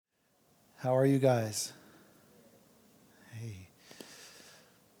How are you guys? Hey.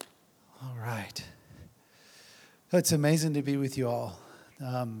 All right. It's amazing to be with you all.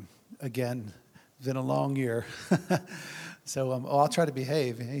 Again, it's been a long year. So I'll try to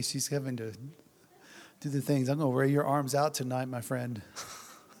behave. Hey, she's having to do the things. I'm going to wear your arms out tonight, my friend.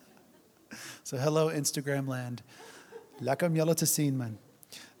 So hello, Instagram land. Lakam yalla tasin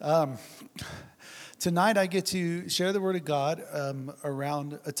man. Tonight I get to share the Word of God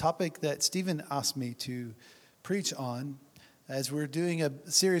around a topic that Stephen asked me to preach on as we're doing a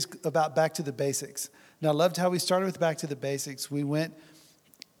series about Back to the Basics. Now, I loved how we started with Back to the Basics. We went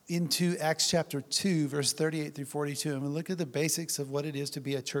into Acts chapter 2, verse 38 through 42, and we look at the basics of what it is to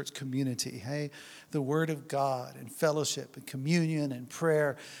be a church community. Hey, the Word of God and fellowship and communion and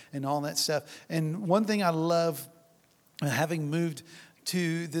prayer and all that stuff. And one thing I love, having moved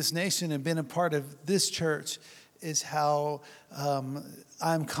to this nation and been a part of this church, is how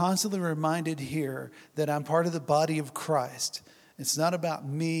I'm constantly reminded here that I'm part of the body of Christ. It's not about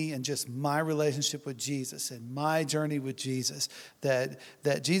me and just my relationship with Jesus and my journey with Jesus, that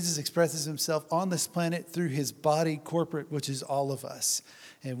Jesus expresses himself on this planet through his body corporate, which is all of us.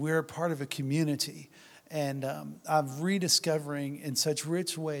 And we're a part of a community. And I'm rediscovering in such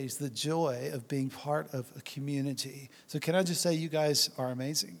rich ways the joy of being part of a community. So can I just say you guys are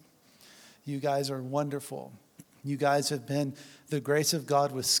amazing. You guys are wonderful. You guys have been the grace of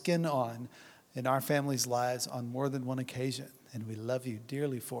God with skin on in our family's lives on more than one occasion. And we love you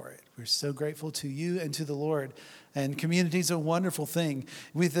dearly for it. We're so grateful to you and to the Lord. And community is a wonderful thing.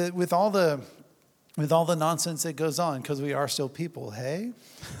 With all the nonsense that goes on, because we are still people, hey?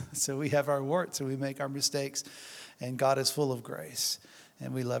 So we have our warts and we make our mistakes. And God is full of grace.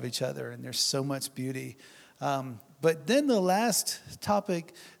 And we love each other. And there's so much beauty. But then the last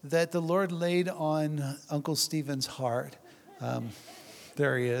topic that the Lord laid on Uncle Stephen's heart.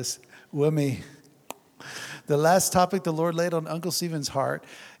 There he is. Wummy. The last topic the Lord laid on Uncle Stephen's heart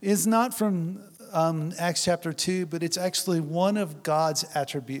is not from Acts chapter 2, but it's actually one of God's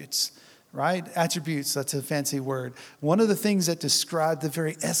attributes. Right? Attributes, that's a fancy word. One of the things that describe the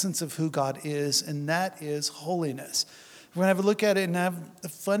very essence of who God is, and that is holiness. We're going to have a look at it in a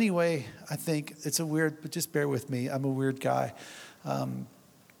funny way, I think. It's a weird, but just bear with me. I'm a weird guy.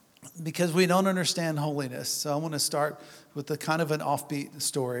 Because we don't understand holiness. So I want to start with a kind of an offbeat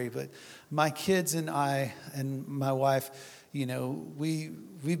story. But my kids and I and my wife, you know, we've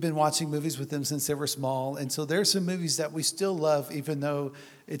been watching movies with them since they were small. And so there's some movies that we still love, even though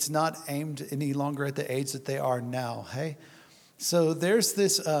it's not aimed any longer at the age that they are now, hey? So there's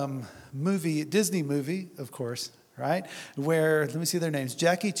this movie, Disney movie, of course, right? Where, let me see their names,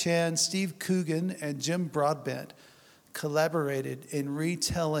 Jackie Chan, Steve Coogan, and Jim Broadbent collaborated in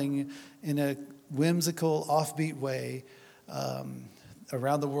retelling in a whimsical, offbeat way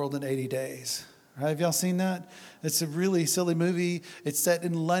Around the World in 80 Days. Right, have y'all seen that? It's a really silly movie. It's set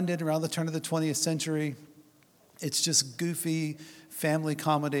in London around the turn of the 20th century. It's just goofy family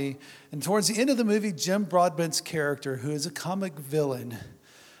comedy. And towards the end of the movie, Jim Broadbent's character, who is a comic villain,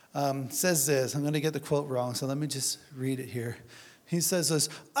 says this. I'm going to get the quote wrong, so let me just read it here. He says this,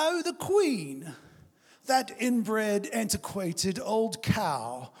 "Oh, the Queen, that inbred, antiquated old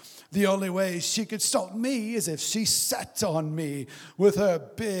cow. The only way she could stop me is if she sat on me with her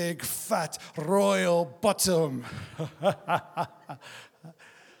big, fat, royal bottom.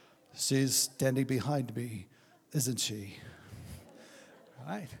 She's standing behind me, isn't she?"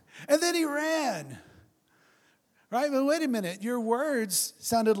 Right? And then he ran. Right? But wait a minute. Your words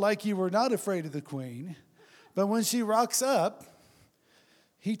sounded like you were not afraid of the Queen. But when she rocks up,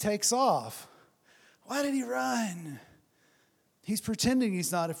 he takes off. Why did he run? He's pretending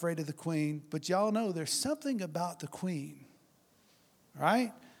he's not afraid of the Queen, but y'all know there's something about the Queen,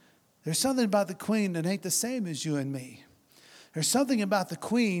 right? There's something about the Queen that ain't the same as you and me. There's something about the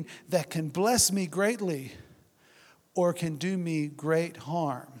Queen that can bless me greatly or can do me great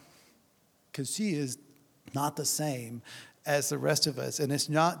harm, because she is not the same as the rest of us. And it's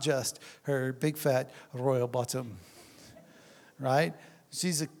not just her big, fat, royal bottom, right?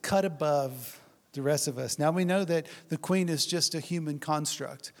 She's a cut above the rest of us. Now we know that the Queen is just a human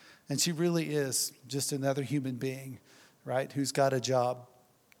construct, and she really is just another human being, right, who's got a job.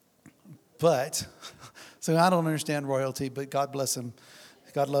 But, so I don't understand royalty, but God bless him.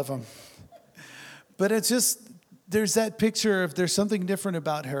 God love him. But it's just, there's that picture of there's something different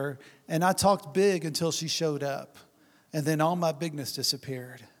about her, and I talked big until she showed up, and then all my bigness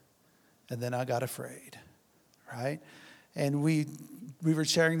disappeared, and then I got afraid, right? And we were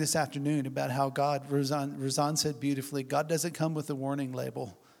sharing this afternoon about how God, Razan said beautifully, God doesn't come with a warning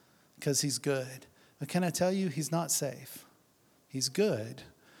label because he's good. But can I tell you, he's not safe. He's good,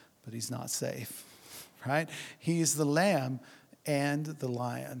 but he's not safe, right? He is the lamb and the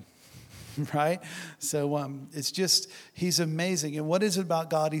lion, right? So it's just, he's amazing. And what is it about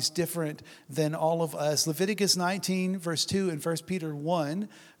God? He's different than all of us. Leviticus 19, verse 2, and 1 Peter 1,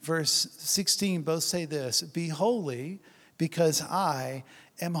 verse 16 both say this: be holy because I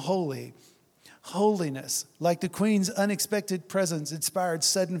am holy. Holiness, like the Queen's unexpected presence, inspired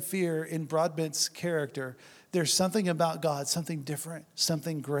sudden fear in Broadbent's character. There's something about God, something different,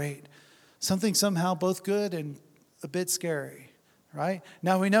 something great, something somehow both good and a bit scary, right?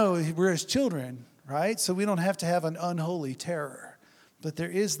 Now we know we're his children, right? So we don't have to have an unholy terror, but there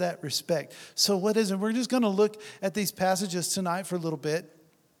is that respect. So what is it? We're just going to look at these passages tonight for a little bit,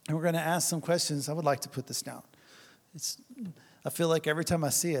 and we're going to ask some questions. I would like to put this down. I feel like every time I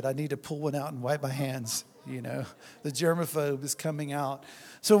see it, I need to pull one out and wipe my hands. You know, the germaphobe is coming out.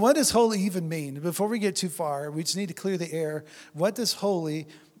 So what does holy even mean? Before we get too far, we just need to clear the air. What does holy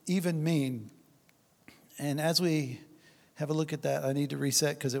even mean? And as we have a look at that, I need to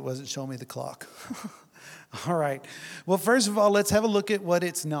reset because it wasn't showing me the clock. All right. Well, first of all, let's have a look at what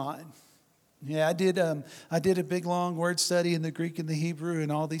it's not. Yeah, I did a big, long word study in the Greek and the Hebrew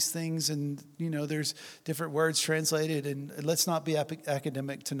and all these things. And, you know, there's different words translated. And let's not be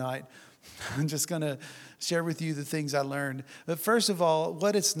academic tonight. I'm just going to share with you the things I learned. But first of all,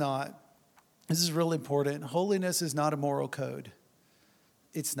 what it's not, this is really important. Holiness is not a moral code.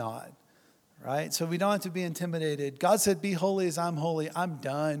 It's not, right? So we don't have to be intimidated. God said, be holy as I'm holy. I'm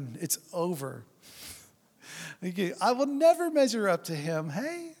done. It's over. I will never measure up to him.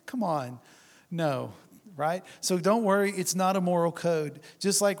 Hey, come on. No, right? So don't worry, it's not a moral code.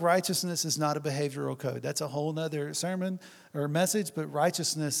 Just like righteousness is not a behavioral code. That's a whole nother sermon or message, but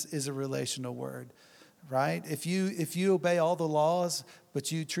righteousness is a relational word, right? If you obey all the laws,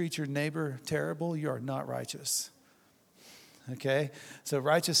 but you treat your neighbor terrible, you are not righteous. Okay? So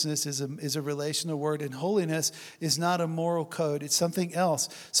righteousness is a relational word, and holiness is not a moral code. It's something else.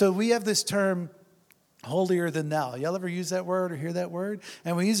 So we have this term, holier than thou. Y'all ever use that word or hear that word?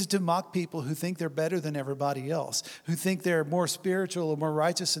 And we use it to mock people who think they're better than everybody else, who think they're more spiritual or more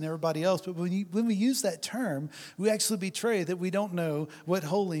righteous than everybody else. But when we use that term, we actually betray that we don't know what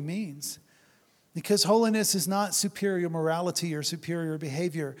holy means. Because holiness is not superior morality or superior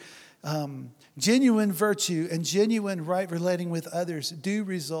behavior. Genuine virtue and genuine right relating with others do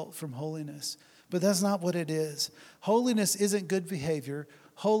result from holiness. But that's not what it is. Holiness isn't good behavior.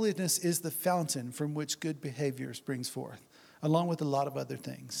 Holiness is the fountain from which good behavior springs forth, along with a lot of other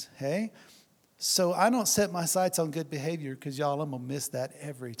things. Hey? So I don't set my sights on good behavior because, y'all, I'm going to miss that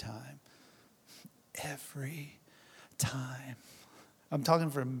every time. Every time. I'm talking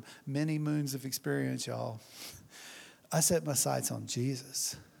from many moons of experience, y'all. I set my sights on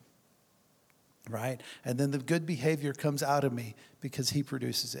Jesus, right? And then the good behavior comes out of me because he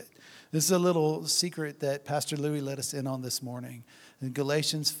produces it. This is a little secret that Pastor Louis let us in on this morning. In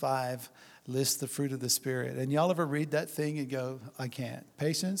Galatians 5 lists the fruit of the Spirit. And y'all ever read that thing and go, I can't.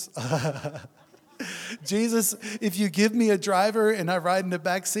 Patience? Jesus, if you give me a driver and I ride in the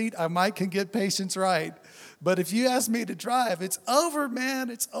back seat, I might can get patience right. But if you ask me to drive, it's over,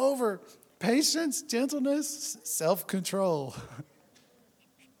 man. It's over. Patience, gentleness, self-control.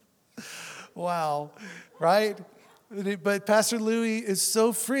 Wow, right? But Pastor Louis is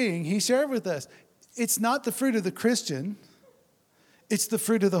so freeing. He shared with us, it's not the fruit of the Christian. It's the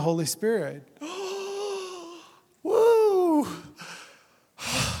fruit of the Holy Spirit. Woo!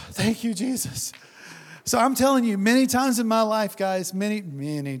 Thank you, Jesus. So I'm telling you, many times in my life, guys,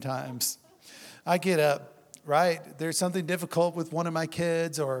 many times, I get up, right? There's something difficult with one of my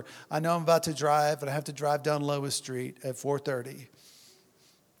kids, or I know I'm about to drive, and I have to drive down Lois Street at 4:30.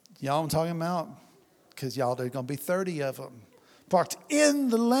 Y'all I'm talking about? Because y'all, there's going to be 30 of them parked in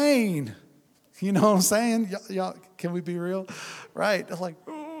the lane. You know what I'm saying? Y'all, can we be real? Right. I'm like,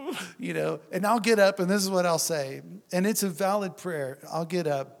 you know, and I'll get up and this is what I'll say. And it's a valid prayer. I'll get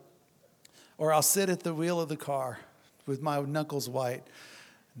up or I'll sit at the wheel of the car with my knuckles white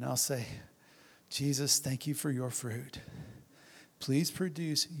and I'll say, Jesus, thank you for your fruit. Please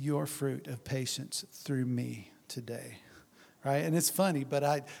produce your fruit of patience through me today. Right? And it's funny,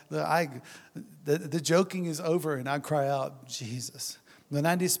 but the joking is over and I cry out, Jesus. Then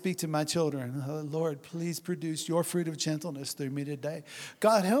I need to speak to my children. Oh, Lord, please produce your fruit of gentleness through me today.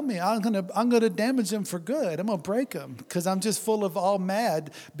 God, help me. I'm gonna damage them for good. I'm gonna break them because I'm just full of all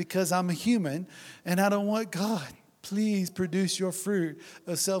mad because I'm a human and I don't want God. Please produce your fruit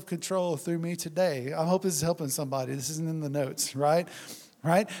of self-control through me today. I hope this is helping somebody. This isn't in the notes, right?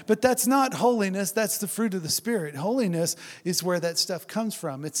 right? But that's not holiness. That's the fruit of the Spirit. Holiness is where that stuff comes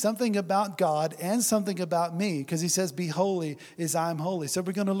from. It's something about God and something about me, because he says, be holy as I'm holy. So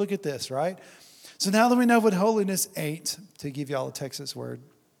we're going to look at this, right? So now that we know what holiness ain't, to give y'all a Texas word,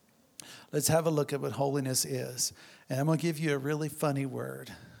 let's have a look at what holiness is. And I'm going to give you a really funny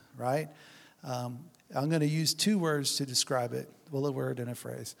word, right? I'm going to use two words to describe it. Well, a word and a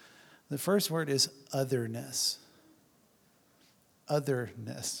phrase. The first word is otherness.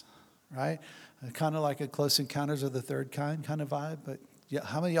 Otherness, right? Kind of like a Close Encounters of the Third Kind of vibe. But yeah,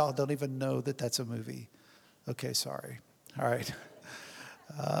 how many of y'all don't even know that that's a movie? Okay, sorry. All right.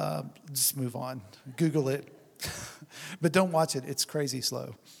 Just move on. Google it. But don't watch it. It's crazy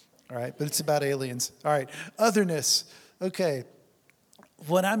slow. All right. But it's about aliens. All right. Otherness. Okay.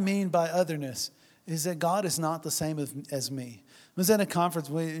 What I mean by otherness is that God is not the same as me. I was at a conference.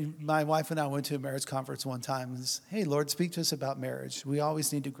 My wife and I went to a marriage conference one time. And said, hey, Lord, speak to us about marriage. We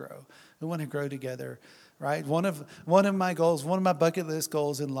always need to grow. We want to grow together, right? One of my goals, one of my bucket list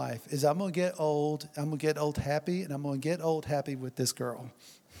goals in life is I'm going to get old. I'm going to get old happy, and I'm going to get old happy with this girl,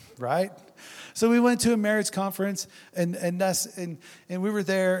 right? So we went to a marriage conference, and we were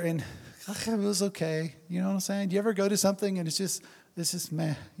there, and it was okay. You know what I'm saying? Do you ever go to something and it's just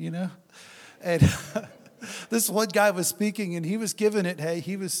meh, you know? And this one guy was speaking, and he was giving it. Hey,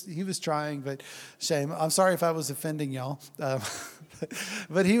 he was trying, but shame. I'm sorry if I was offending y'all,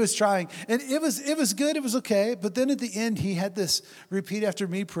 but he was trying, and it was good. It was okay. But then at the end, he had this repeat after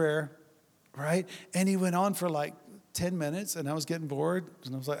me prayer, right? And he went on for like 10 minutes, and I was getting bored,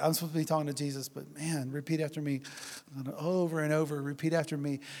 and I was like, I'm supposed to be talking to Jesus, but man, repeat after me, over and over, repeat after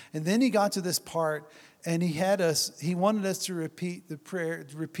me. And then he got to this part, and he wanted us to repeat the prayer,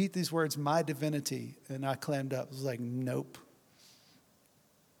 to repeat these words, my divinity. And I clammed up. I was like, nope.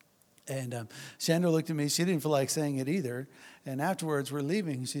 And Chandra looked at me. She didn't feel like saying it either. And afterwards, we're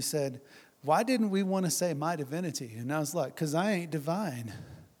leaving. She said, why didn't we want to say my divinity? And I was like, because I ain't divine.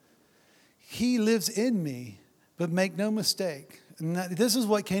 He lives in me, but make no mistake. And this is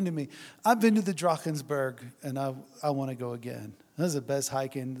what came to me. I've been to the Drakensberg, and I want to go again. That was the best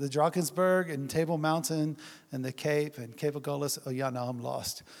hiking. The Drakensberg and Table Mountain and the Cape and Cape Agulhas. Oh, yeah, now I'm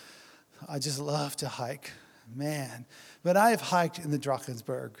lost. I just love to hike, man. But I have hiked in the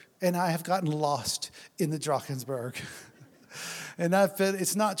Drakensberg, and I have gotten lost in the Drakensberg. And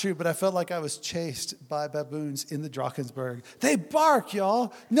it's not true, but I felt like I was chased by baboons in the Drakensberg. They bark,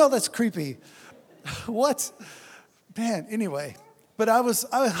 y'all. No, that's creepy. What? Man, anyway. But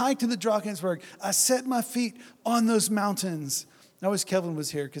I hiked in the Drakensberg. I set my feet on those mountains. I wish Kevin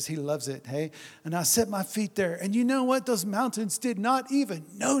was here because he loves it, hey? And I set my feet there. And you know what? Those mountains did not even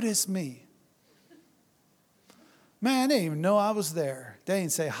notice me. Man, they didn't even know I was there. They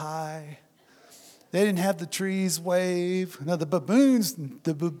didn't say hi. They didn't have the trees wave. No, the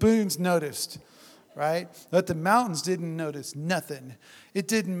baboons noticed, right? But the mountains didn't notice nothing. It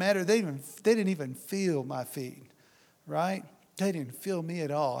didn't matter. They didn't even feel my feet, right? They didn't feel me at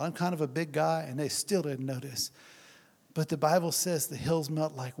all. I'm kind of a big guy, and they still didn't notice. But the Bible says the hills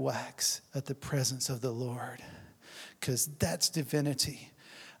melt like wax at the presence of the Lord, because that's divinity.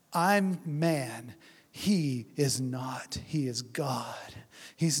 I'm man. He is not. He is God.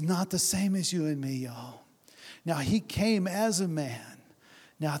 He's not the same as you and me, y'all. Now, he came as a man.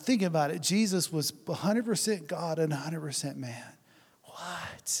 Now, think about it. Jesus was 100% God and 100% man.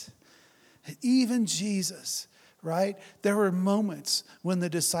 What? Even Jesus, right? There were moments when the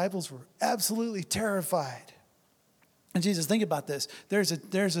disciples were absolutely terrified. And Jesus, think about this. There's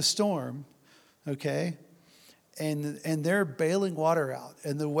a storm, okay? And they're bailing water out.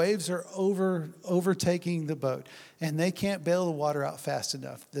 And the waves are overtaking the boat. And they can't bail the water out fast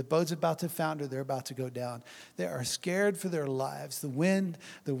enough. The boat's about to founder. They're about to go down. They are scared for their lives. The wind,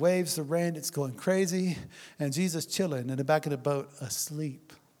 the waves, the rain, it's going crazy. And Jesus chilling in the back of the boat,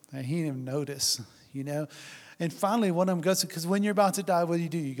 asleep. And he didn't even notice, you know. And finally, one of them goes, because when you're about to die, what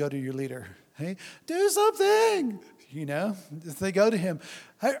do? You go to your leader. Hey, do something. You know, they go to him.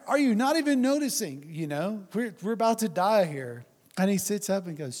 Hey, are you not even noticing? You know, we're about to die here. And he sits up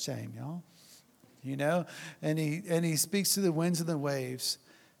and goes, shame, y'all. You know, and he speaks to the winds and the waves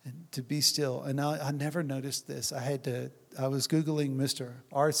and to be still. And I never noticed this. I was Googling Mr.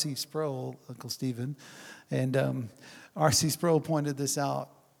 R.C. Sproul, Uncle Stephen, and R.C. Sproul pointed this out.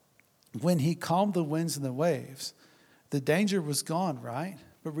 When he calmed the winds and the waves, the danger was gone, right?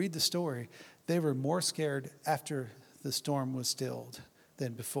 But read the story. They were more scared after the storm was stilled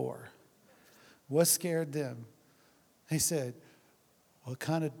than before. What scared them? He said, what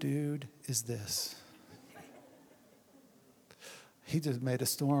kind of dude is this? He just made a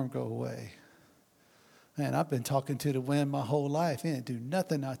storm go away. Man, I've been talking to the wind my whole life. He didn't do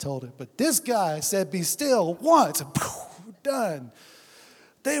nothing I told it. But this guy said, be still once. Done.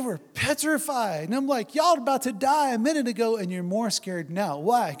 They were petrified. And I'm like, y'all about to die a minute ago, and you're more scared now.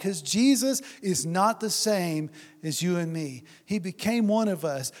 Why? Because Jesus is not the same as you and me. He became one of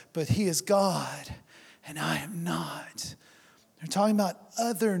us, but he is God, and I am not. They're talking about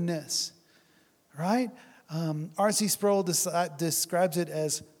otherness, right? R.C. Sproul describes it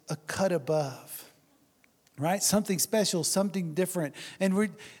as a cut above. Right? Something special, something different. And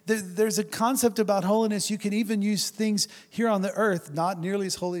there's a concept about holiness. You can even use things here on the earth, not nearly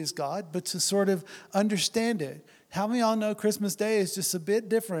as holy as God, but to sort of understand it. How many of y'all know Christmas Day is just a bit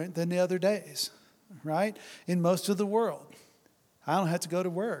different than the other days, right? In most of the world. I don't have to go to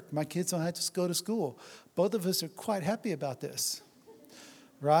work. My kids don't have to go to school. Both of us are quite happy about this,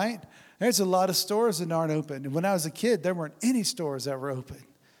 right? There's a lot of stores that aren't open. And when I was a kid, there weren't any stores that were open.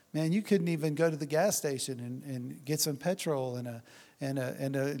 Man, you couldn't even go to the gas station and get some petrol and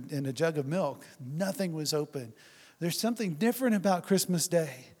a jug of milk. Nothing was open. There's something different about Christmas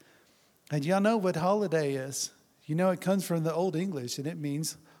Day. And y'all know what holiday is. You know it comes from the Old English, and it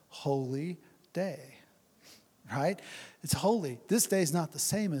means holy day. Right? It's holy. This day is not the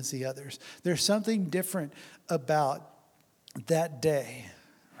same as the others. There's something different about that day.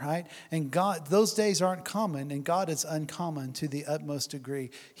 Right? And God, those days aren't common, and God is uncommon to the utmost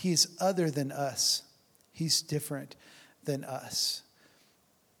degree. He's other than us. He's different than us.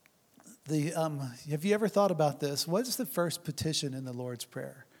 Have you ever thought about this? What is the first petition in the Lord's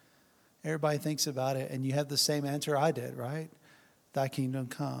Prayer? Everybody thinks about it, and you have the same answer I did, right? Thy kingdom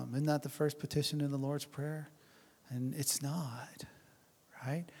come. Isn't that the first petition in the Lord's Prayer? And it's not,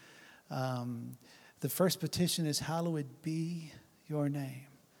 right? The first petition is, hallowed be your name.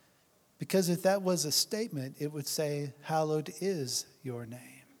 Because if that was a statement, it would say, hallowed is your name.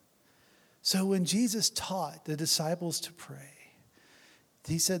 So when Jesus taught the disciples to pray,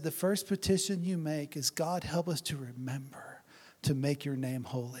 he said the first petition you make is, God, help us to remember to make your name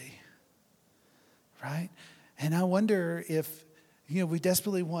holy. Right? And I wonder if, we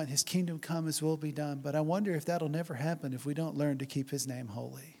desperately want his kingdom come, his will be done. But I wonder if that'll never happen if we don't learn to keep his name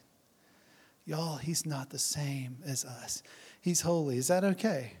holy. Y'all, he's not the same as us. He's holy. Is that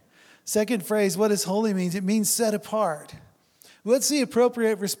okay? Second phrase, what does holy mean? It means set apart. What's the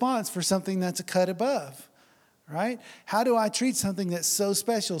appropriate response for something that's a cut above? Right? How do I treat something that's so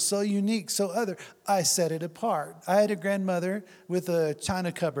special, so unique, so other? I set it apart. I had a grandmother with a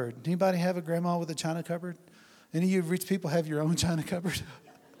china cupboard. Anybody have a grandma with a china cupboard? Any of you rich people have your own china cupboard?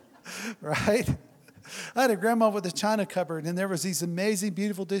 Right? I had a grandma with a china cupboard, and there was these amazing,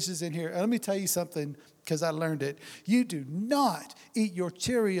 beautiful dishes in here. And let me tell you something, because I learned it. You do not eat your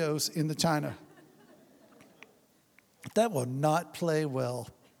Cheerios in the china. That will not play well.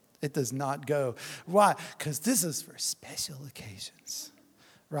 It does not go. Why? Because this is for special occasions,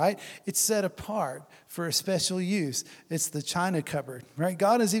 right? It's set apart for a special use. It's the china cupboard, right?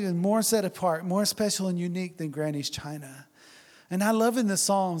 God is even more set apart, more special and unique than Granny's china. And I love in the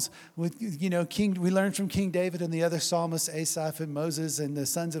Psalms, we learned from King David and the other psalmists, Asaph and Moses and the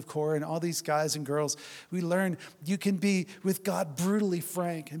sons of Korah and all these guys and girls. We learn you can be with God brutally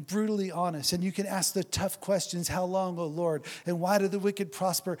frank and brutally honest. And you can ask the tough questions, how long, O Lord? And why do the wicked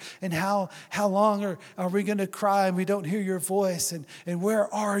prosper? And how long are we going to cry and we don't hear your voice? And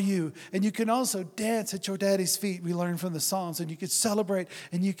where are you? And you can also dance at your daddy's feet, we learn from the Psalms. And you can celebrate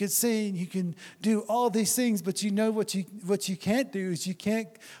and you can sing, you can do all these things. But you know what you can't do is you can't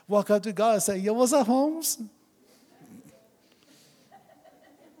walk up to God and say, yo, what's up, Holmes?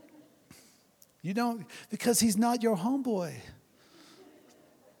 You don't, because he's not your homeboy,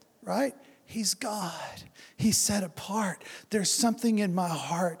 right? He's God. He's set apart. There's something in my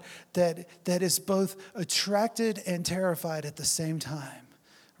heart that is both attracted and terrified at the same time,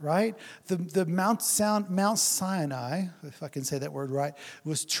 right? The Mount Sinai, if I can say that word right,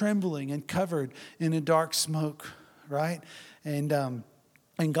 was trembling and covered in a dark smoke, right?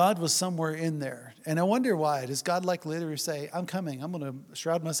 And God was somewhere in there. And I wonder why. Does God literally say, I'm coming, I'm going to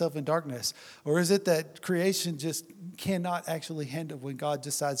shroud myself in darkness? Or is it that creation just cannot actually handle when God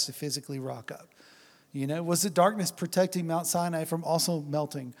decides to physically rock up? Was the darkness protecting Mount Sinai from also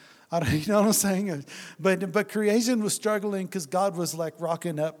melting? I don't, you know what I'm saying? But creation was struggling because God was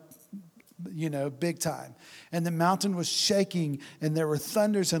rocking up, big time. And the mountain was shaking, and there were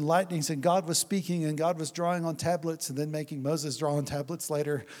thunders and lightnings, and God was speaking, and God was drawing on tablets, and then making Moses draw on tablets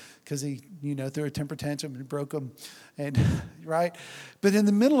later because he, threw a temper tantrum and broke them. And right? But in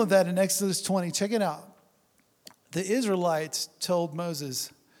the middle of that, in Exodus 20, check it out. The Israelites told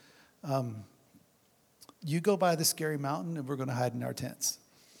Moses, you go by the scary mountain, and we're going to hide in our tents.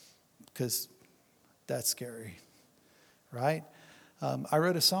 Because That's scary, right? I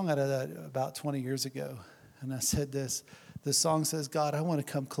wrote a song out of that about 20 years ago, and I said this. The song says, God, I want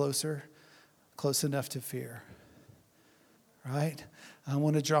to come closer, close enough to fear, right? I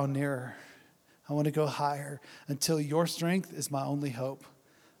want to draw nearer. I want to go higher until your strength is my only hope.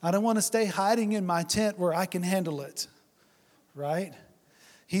 I don't want to stay hiding in my tent where I can handle it, right?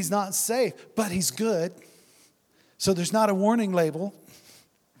 He's not safe, but he's good. So there's not a warning label,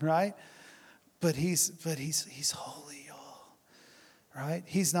 right? But he's holy, y'all, right?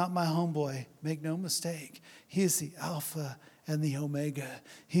 He's not my homeboy. Make no mistake. He is the Alpha and the Omega.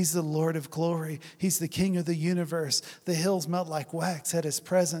 He's the Lord of glory. He's the King of the universe. The hills melt like wax at his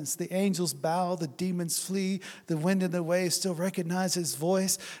presence. The angels bow, the demons flee. The wind and the waves still recognize his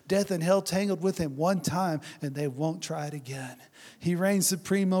voice. Death and hell tangled with him one time, and they won't try it again. He reigns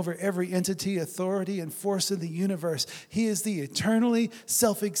supreme over every entity, authority, and force in the universe. He is the eternally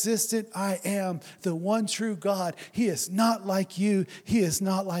self-existent I am, the one true God. He is not like you. He is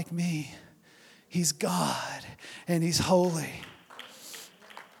not like me. He's God, and he's holy.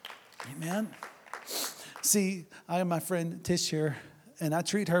 Amen. See, I have my friend Tish here, and I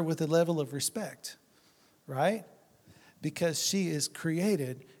treat her with a level of respect, right? Because she is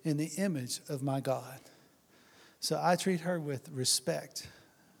created in the image of my God. So I treat her with respect,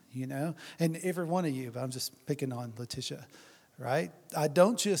 you know? And every one of you, but I'm just picking on Letitia, right? I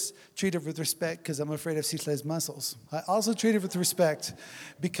don't just treat her with respect because I'm afraid of Cicla's muscles. I also treat her with respect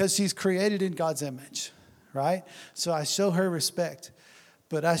because she's created in God's image, right? So I show her respect,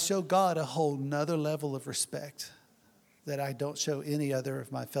 but I show God a whole nother level of respect that I don't show any other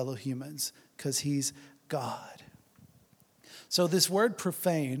of my fellow humans because he's God. So this word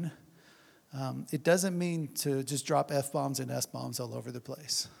profane, it doesn't mean to just drop F-bombs and S-bombs all over the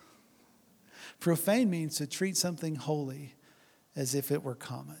place. Profane means to treat something holy as if it were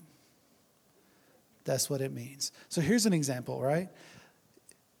common. That's what it means. So here's an example, right?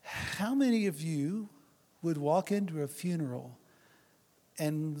 How many of you would walk into a funeral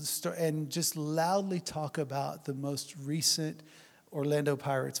and just loudly talk about the most recent Orlando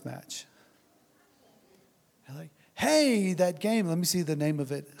Pirates match? You're like, hey, that game, let me see the name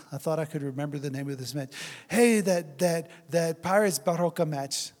of it. I thought I could remember the name of this match. Hey, that Pirates Barroca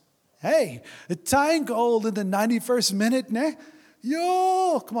match. Hey, a tying goal in the 91st minute, ne?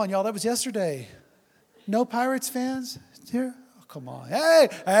 Yo, come on, y'all, that was yesterday. No Pirates fans here? Oh, come on.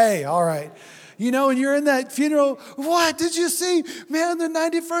 Hey, all right. You know, when you're in that funeral, what did you see? Man, the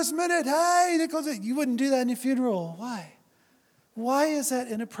 91st minute, hey, you wouldn't do that in a funeral. Why? Why is that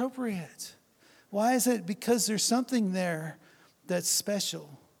inappropriate? Why is it? Because there's something there that's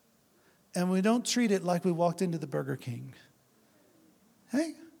special. And we don't treat it like we walked into the Burger King.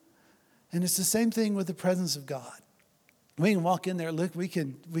 Hey? And it's the same thing with the presence of God. We can walk in there, look, we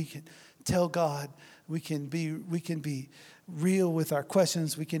can tell God, we can be real with our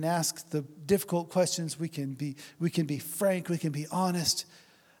questions, we can ask the difficult questions, we can be frank, we can be honest.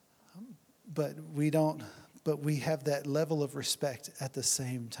 But we have that level of respect at the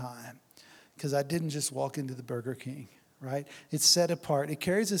same time. Because I didn't just walk into the Burger King, right? It's set apart. It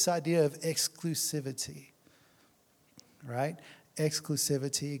carries this idea of exclusivity, right?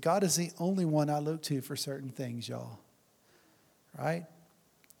 Exclusivity. God is the only one I look to for certain things, y'all, right?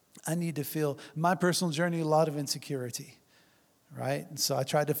 I need to feel, my personal journey, a lot of insecurity, right? And so I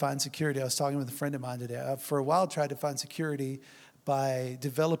tried to find security. I was talking with a friend of mine today. I, for a while, tried to find security by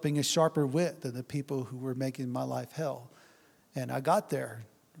developing a sharper wit than the people who were making my life hell. And I got there,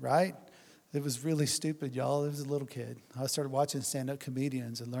 right? It was really stupid, y'all. I was a little kid. I started watching stand-up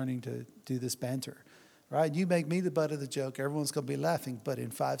comedians and learning to do this banter, right? You make me the butt of the joke, everyone's going to be laughing. But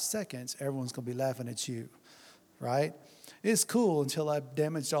in 5 seconds, everyone's going to be laughing at you, right? It's cool until I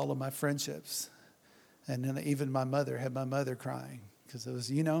damaged all of my friendships. And then even my mother, had my mother crying. Because it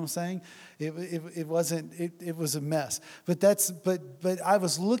was, you know what I'm saying? It was a mess. But I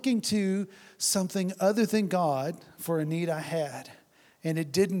was looking to something other than God for a need I had. And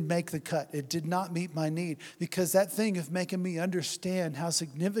it didn't make the cut. It did not meet my need. Because that thing of making me understand how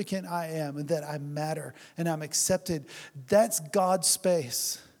significant I am and that I matter and I'm accepted, that's God's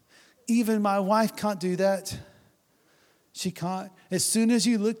space. Even my wife can't do that. She can't. As soon as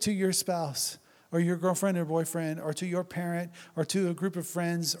you look to your spouse or your girlfriend or boyfriend or to your parent or to a group of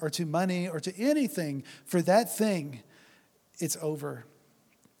friends or to money or to anything for that thing, it's over.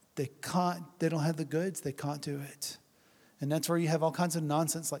 They don't have the goods. They can't do it. And that's where you have all kinds of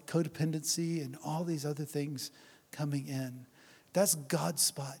nonsense like codependency and all these other things coming in. That's God's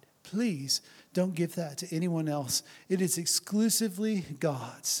spot. Please don't give that to anyone else. It is exclusively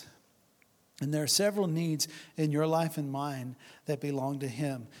God's. And there are several needs in your life and mine that belong to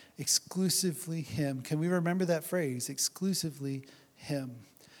him, exclusively him. Can we remember that phrase, exclusively him?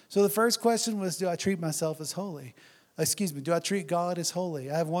 So the first question was, do I treat myself as holy? Do I treat God as holy?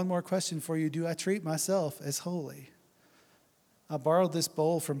 I have one more question for you. Do I treat myself as holy? I borrowed this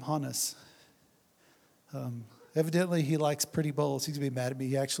bowl from Hannes. Evidently, he likes pretty bowls. He's going to be mad at me.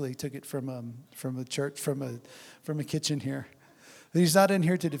 He actually took it from a church, from a kitchen here. He's not in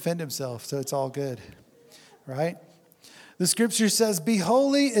here to defend himself, so it's all good, right? The scripture says, be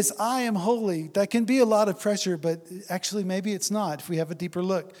holy as I am holy. That can be a lot of pressure, but actually maybe it's not if we have a deeper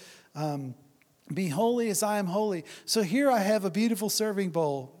look. Be holy as I am holy. So here I have a beautiful serving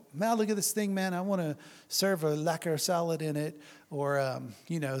bowl. Now look at this thing, man. I want to serve a lacquer salad in it, or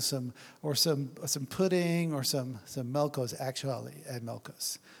some pudding, or some Melkos. Actually, at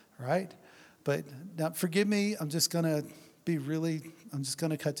Melkos, right? But now, forgive me. I'm just gonna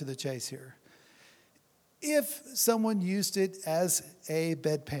cut to the chase here. If someone used it as a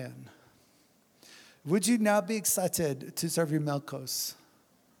bedpan, would you now be excited to serve your Melkos?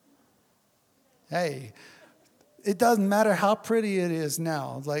 Hey, it doesn't matter how pretty it is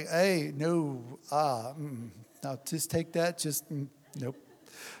now. It's like, hey, no, now just take that, nope.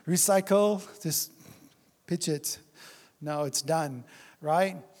 Recycle, just pitch it. No, it's done,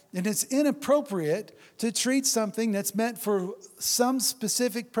 right? And it's inappropriate to treat something that's meant for some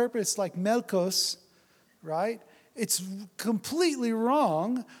specific purpose like Melkos, right? It's completely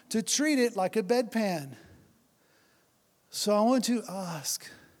wrong to treat it like a bedpan. So I want to ask,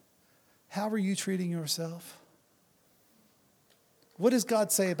 how are you treating yourself? What does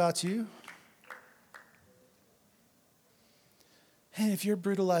God say about you? And if you're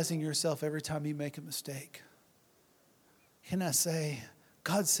brutalizing yourself every time you make a mistake, can I say,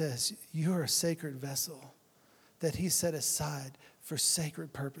 God says you're a sacred vessel that he set aside for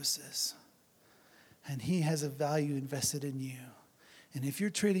sacred purposes. And he has a value invested in you. And if you're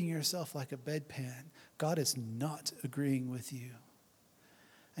treating yourself like a bedpan, God is not agreeing with you.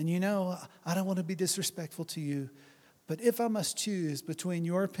 And I don't want to be disrespectful to you, but if I must choose between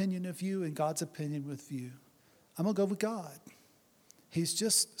your opinion of you and God's opinion with you, I'm going to go with God. He's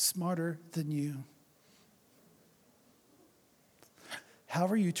just smarter than you. How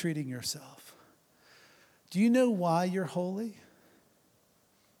are you treating yourself? Do you know why you're holy?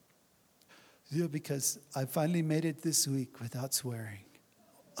 Yeah, because I finally made it this week without swearing.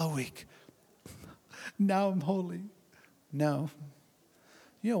 A week. Now I'm holy. No.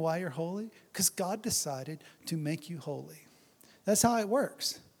 You know why you're holy? Because God decided to make you holy. That's how it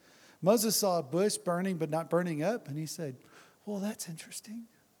works. Moses saw a bush burning but not burning up, and he said, well, that's interesting.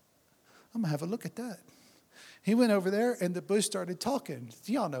 I'm going to have a look at that. He went over there, and the bush started talking.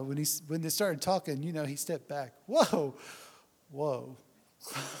 Y'all know when they started talking, he stepped back. Whoa.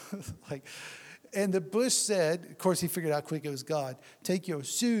 And the bush said, of course, he figured out quick it was God, take your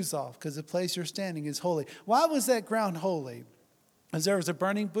shoes off because the place you're standing is holy. Why was that ground holy? Because there was a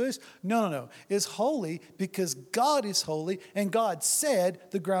burning bush? No. It's holy because God is holy, and God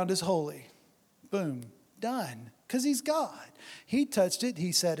said the ground is holy. Boom. Done. Because he's God. He touched it.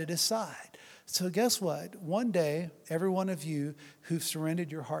 He set it aside. So guess what? One day, every one of you who've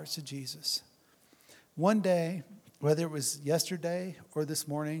surrendered your hearts to Jesus, one day, whether it was yesterday or this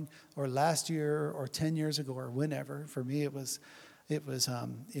morning or last year or 10 years ago or whenever, for me it was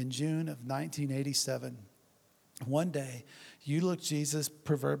in June of 1987. One day, you looked Jesus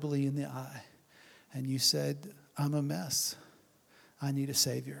proverbially in the eye and you said, I'm a mess. I need a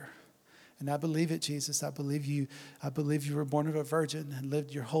Savior. And I believe it, Jesus. I believe you were born of a virgin and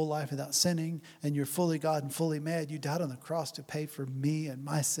lived your whole life without sinning, and you're fully God and fully man. You died on the cross to pay for me and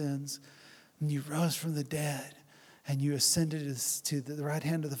my sins. And you rose from the dead, and you ascended to the right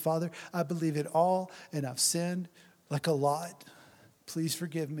hand of the Father. I believe it all, and I've sinned like a lot. Please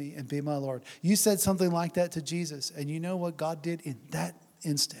forgive me and be my Lord. You said something like that to Jesus, and you know what God did in that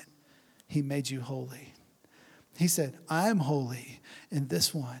instant? He made you holy. He said, I'm holy, and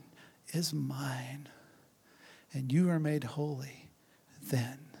this one is mine. And you are made holy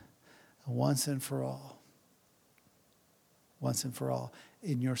then, once and for all. Once and for all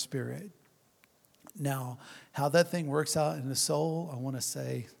in your spirit. Now, how that thing works out in the soul, I want to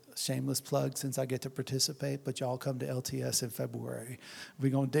say, shameless plug since I get to participate, but y'all come to LTS in February.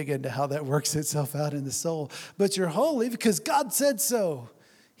 We're going to dig into how that works itself out in the soul. But you're holy because God said so.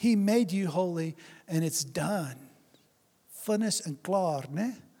 He made you holy, and it's done. Finished and klar,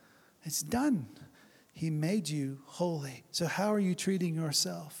 ne? It's done. He made you holy. So how are you treating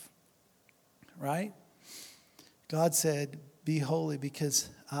yourself? Right? God said, be holy because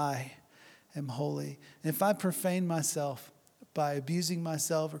I am holy. And if I profane myself, by abusing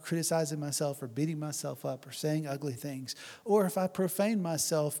myself or criticizing myself or beating myself up or saying ugly things, or if I profane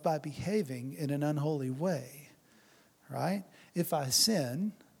myself by behaving in an unholy way, right? If I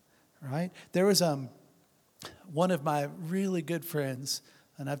sin, right? There was one of my really good friends,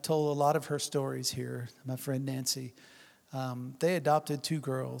 and I've told a lot of her stories here, my friend Nancy. They adopted 2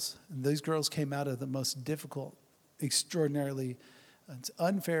 girls, and those girls came out of the most difficult, extraordinarily, it's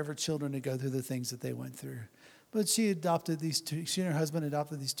unfair for children to go through the things that they went through. But she and her husband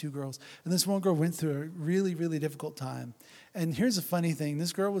adopted these 2 girls. And this one girl went through a really, really difficult time. And here's a funny thing.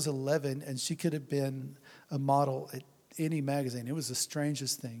 This girl was 11, and she could have been a model at any magazine. It was the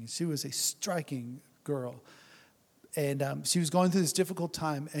strangest thing. She was a striking girl. And she was going through this difficult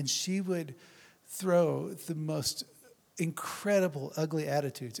time, and she would throw the most incredible, ugly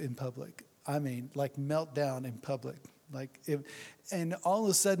attitudes in public. I mean, like meltdown in public. And all of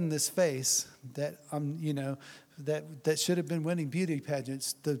a sudden, this face that that should have been winning beauty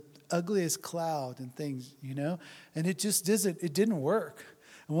pageants, the ugliest cloud and things, and it just didn't work.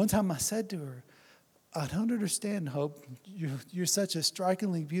 And one time I said to her, I don't understand, Hope. You're such a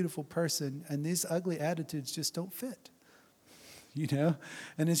strikingly beautiful person, and these ugly attitudes just don't fit, And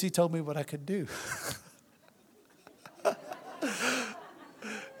then she told me what I could do.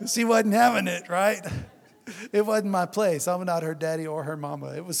 She wasn't having it, right? It wasn't my place. I'm not her daddy or her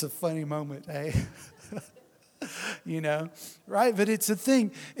mama. It was a funny moment, hey? Right? But it's a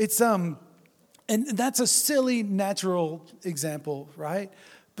thing. It's and that's a silly natural example, right?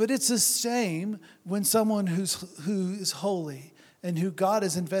 But it's a shame when someone who is holy and who God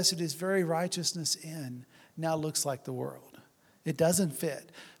has invested his very righteousness in now looks like the world. It doesn't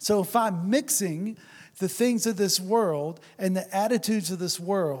fit. So if I'm mixing the things of this world and the attitudes of this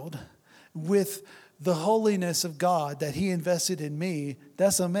world with the holiness of God that he invested in me,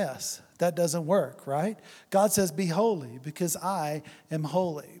 that's a mess. That doesn't work, right? God says, be holy because I am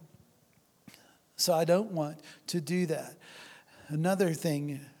holy. So I don't want to do that. Another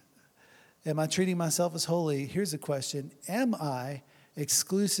thing, am I treating myself as holy? Here's a question. Am I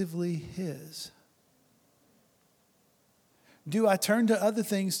exclusively his? Do I turn to other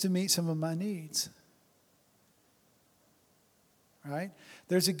things to meet some of my needs? Right?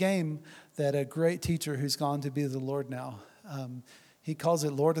 There's a game that a great teacher who's gone to be with the Lord now, he calls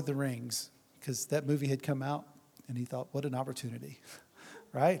it Lord of the Rings, because that movie had come out, and he thought, what an opportunity,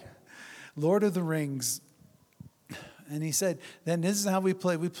 right? Lord of the Rings. And he said, then this is how we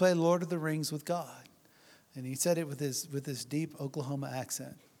play. We play Lord of the Rings with God. And he said it with his deep Oklahoma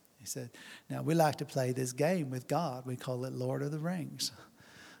accent. He said, now we like to play this game with God. We call it Lord of the Rings.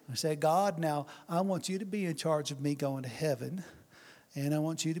 I said, God, now I want you to be in charge of me going to heaven. And I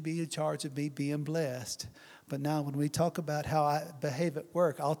want you to be in charge of me being blessed. But now when we talk about how I behave at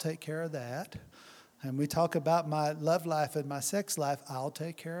work, I'll take care of that. And we talk about my love life and my sex life, I'll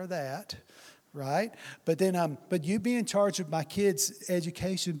take care of that. Right? But then, but you be in charge of my kids'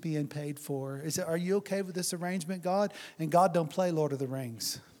 education being paid for. Are you okay with this arrangement, God? And God don't play Lord of the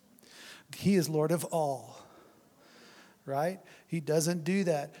Rings. He is Lord of all. Right? He doesn't do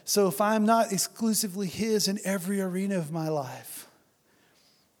that. So if I'm not exclusively his in every arena of my life,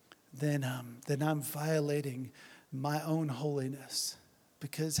 then I'm violating my own holiness.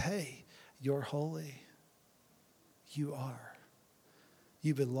 Because, hey, you're holy. You are.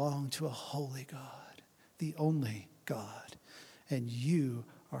 You belong to a holy God, the only God, and you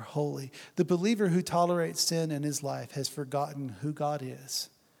are holy. The believer who tolerates sin in his life has forgotten who God is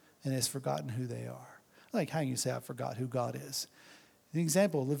and has forgotten who they are. Like, how can you say I forgot who God is? An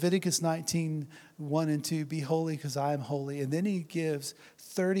example, Leviticus 19, 1 and 2, be holy because I am holy. And then he gives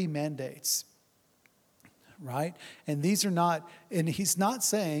 30 mandates, right? And these are not, and he's not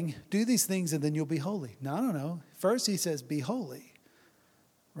saying, do these things and then you'll be holy. No. First he says, be holy,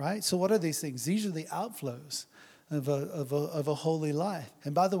 right? So what are these things? These are the outflows of a holy life.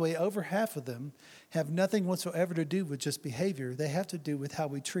 And by the way, over half of them have nothing whatsoever to do with just behavior. They have to do with how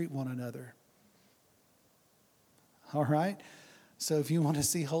we treat one another. All right? So if you want to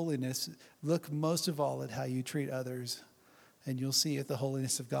see holiness, look most of all at how you treat others, and you'll see if the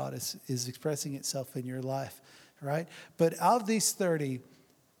holiness of God is expressing itself in your life, right? But out of these 30,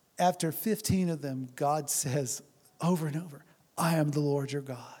 after 15 of them, God says over and over, I am the Lord your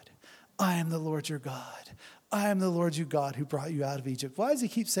God. I am the Lord your God. I am the Lord your God who brought you out of Egypt. Why does he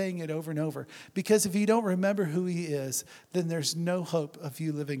keep saying it over and over? Because if you don't remember who he is, then there's no hope of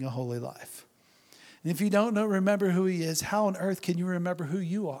you living a holy life. And if you don't remember who he is, how on earth can you remember who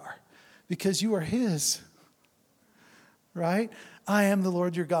you are? Because you are his, right? I am the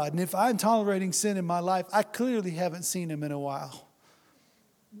Lord your God. And if I'm tolerating sin in my life, I clearly haven't seen him in a while.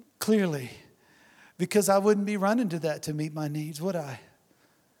 Clearly. Because I wouldn't be running to that to meet my needs, would I?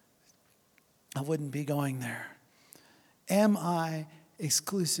 I wouldn't be going there. Am I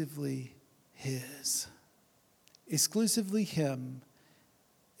exclusively his? Exclusively him,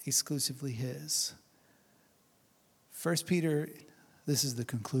 exclusively his. 1 Peter, this is the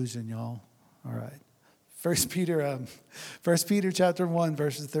conclusion, y'all. All right. 1 Peter chapter 1,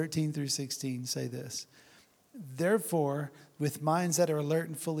 verses 13 through 16 say this. Therefore, with minds that are alert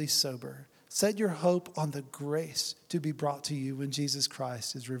and fully sober, set your hope on the grace to be brought to you when Jesus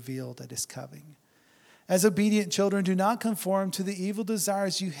Christ is revealed at his coming. As obedient children, do not conform to the evil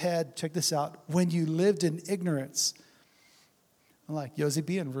desires you had, check this out, when you lived in ignorance. I'm like, yo, is he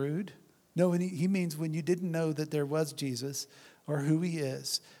being rude? No, he means when you didn't know that there was Jesus or who he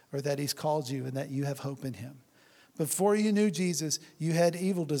is or that he's called you and that you have hope in him. Before you knew Jesus, you had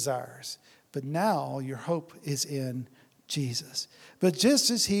evil desires, but now your hope is in Jesus. But just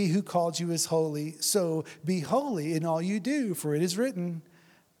as he who called you is holy, so be holy in all you do, for it is written,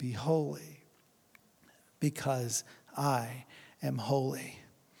 be holy, because I am holy.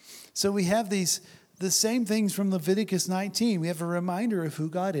 So we have the same things from Leviticus 19. We have a reminder of who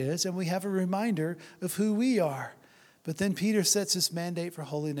God is, and we have a reminder of who we are. But then Peter sets this mandate for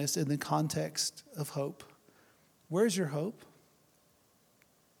holiness in the context of hope. Where's your hope?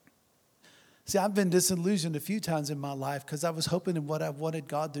 See, I've been disillusioned a few times in my life because I was hoping in what I wanted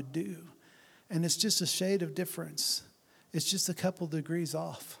God to do. And it's just a shade of difference. It's just a couple degrees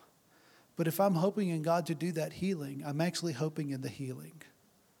off. But if I'm hoping in God to do that healing, I'm actually hoping in the healing.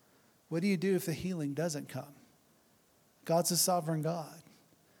 What do you do if the healing doesn't come? God's a sovereign God.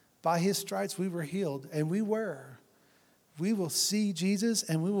 By his stripes we were healed, and we were. We will see Jesus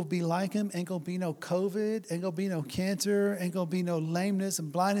and we will be like him. Ain't going to be no COVID, ain't going to be no cancer, ain't going to be no lameness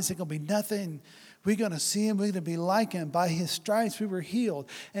and blindness, ain't going to be nothing. We're going to see him, we're going to be like him. By his stripes we were healed.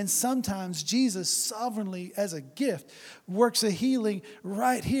 And sometimes Jesus sovereignly, as a gift, works a healing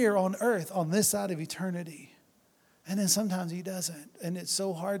right here on earth, on this side of eternity. And then sometimes he doesn't. And it's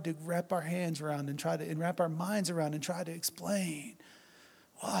so hard to wrap our hands around and wrap our minds around and try to explain.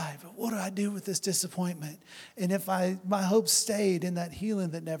 Why? But what do I do with this disappointment? And if my hope stayed in that healing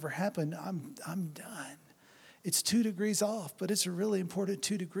that never happened, I'm done. It's 2 degrees off, but it's a really important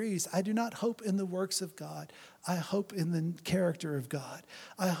 2 degrees. I do not hope in the works of God. I hope in the character of God.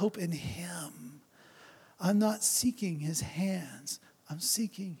 I hope in him. I'm not seeking his hands. I'm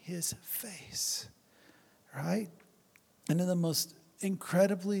seeking his face. Right? And in the most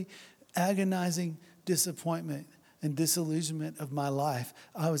incredibly agonizing disappointment and disillusionment of my life,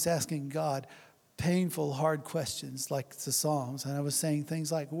 I was asking God painful, hard questions like the Psalms. And I was saying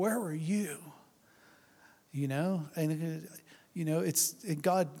things like, where were you? You know, and,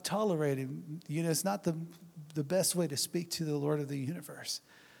 God tolerated, it's not the best way to speak to the Lord of the universe.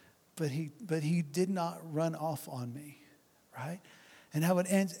 But he did not run off on me, right? And I would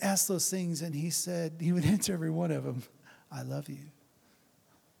ask those things, and he would answer every one of them, I love you.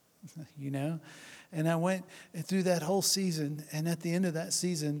 And I went through that whole season, and at the end of that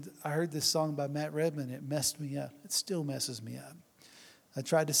season, I heard this song by Matt Redman. It messed me up. It still messes me up. I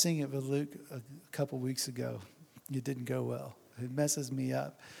tried to sing it with Luke a couple weeks ago. It didn't go well. It messes me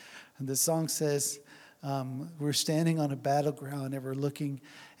up. And the song says, we're standing on a battleground, and we're looking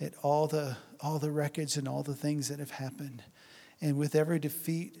at all the wreckage and all the things that have happened. And with every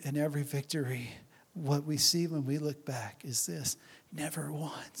defeat and every victory, what we see when we look back is this: never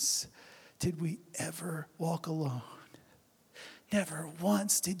once did we ever walk alone. Never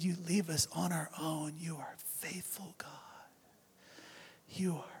once did you leave us on our own. You are faithful, God.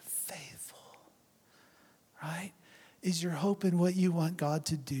 You are faithful. Right? Is your hope in what you want God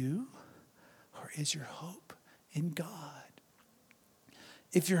to do? Or is your hope in God?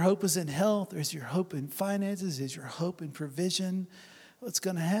 If your hope is in health, or is your hope in finances, is your hope in provision, what's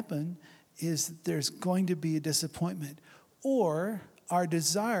going to happen is there's going to be a disappointment. Or our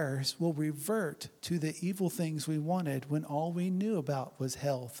desires will revert to the evil things we wanted when all we knew about was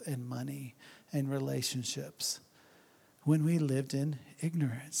health and money and relationships, when we lived in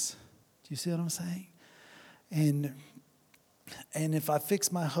ignorance. Do you see what I'm saying? And if I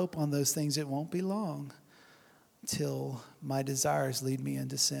fix my hope on those things, it won't be long till my desires lead me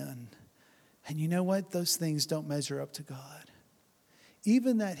into sin. And you know what? Those things don't measure up to God.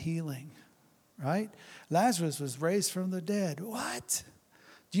 Even that healing, right? Lazarus was raised from the dead. What?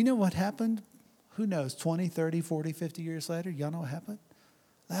 Do you know what happened? Who knows? 20, 30, 40, 50 years later, y'all know what happened?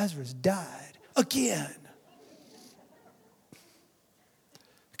 Lazarus died again.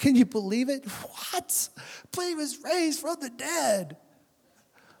 Can you believe it? What? But he was raised from the dead.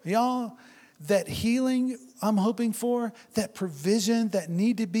 Y'all, that healing I'm hoping for, that provision that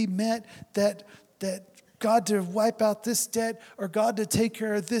need to be met, that God to wipe out this debt or God to take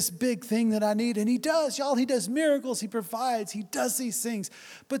care of this big thing that I need. And he does, y'all. He does miracles. He provides. He does these things.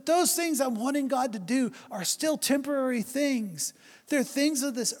 But those things I'm wanting God to do are still temporary things. They're things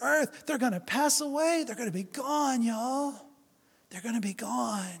of this earth. They're going to pass away. They're going to be gone, y'all. They're going to be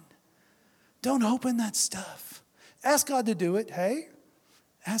gone. Don't hope in that stuff. Ask God to do it. Hey,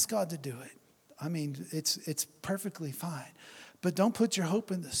 ask God to do it. I mean, it's perfectly fine. But don't put your hope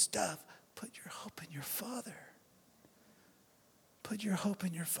in the stuff. Put your hope in your Father. Put your hope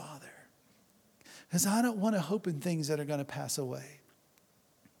in your Father. Because I don't want to hope in things that are going to pass away.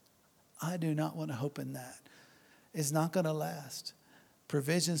 I do not want to hope in that. It's not going to last.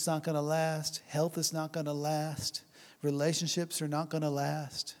 Provision's not going to last. Health is not going to last. Relationships are not going to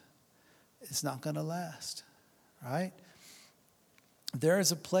last. It's not going to last. Right? There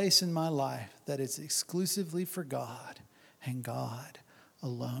is a place in my life that is exclusively for God and God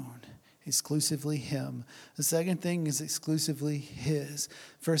alone. Exclusively Him. The second thing is exclusively His.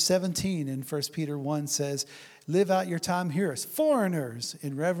 Verse 17 in 1 Peter 1 says, live out your time here as foreigners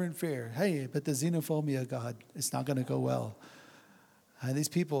in reverent fear. Hey, but the xenophobia, God, it's not going to go well. These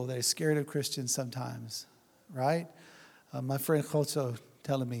people, they're scared of Christians sometimes, right? My friend Joso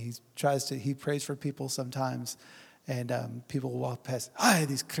telling me he prays for people sometimes, and people will walk past, hi,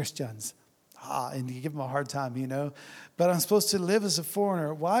 these Christians. And you give them a hard time, you know. But I'm supposed to live as a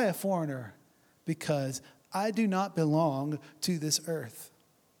foreigner. Why a foreigner? Because I do not belong to this earth.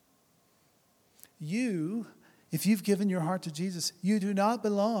 You, if you've given your heart to Jesus, you do not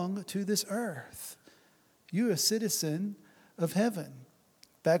belong to this earth. You're a citizen of heaven.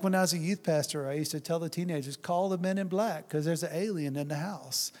 Back when I was a youth pastor, I used to tell the teenagers, call the men in black because there's an alien in the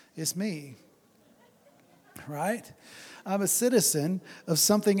house. It's me. Right? I'm a citizen of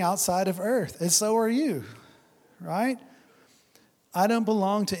something outside of earth, and so are you, right? I don't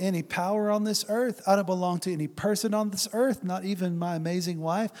belong to any power on this earth. I don't belong to any person on this earth, not even my amazing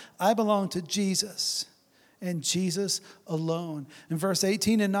wife. I belong to Jesus and Jesus alone. And verse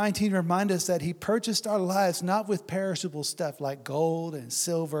 18 and 19 remind us that He purchased our lives not with perishable stuff like gold and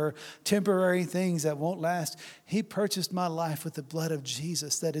silver, temporary things that won't last. He purchased my life with the blood of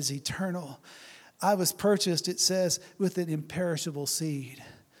Jesus that is eternal. I was purchased, it says, with an imperishable seed.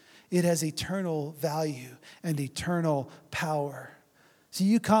 It has eternal value and eternal power. See,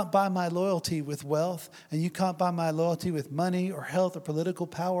 you can't buy my loyalty with wealth, and you can't buy my loyalty with money or health or political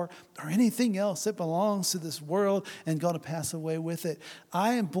power or anything else that belongs to this world and going to pass away with it.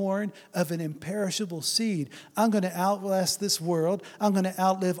 I am born of an imperishable seed. I'm going to outlast this world. I'm going to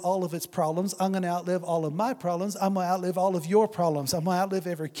outlive all of its problems. I'm going to outlive all of my problems. I'm going to outlive all of your problems. I'm going to outlive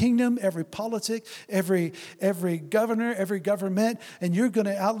every kingdom, every politic, every governor, every government, and you're going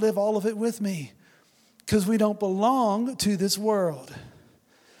to outlive all of it with me because we don't belong to this world.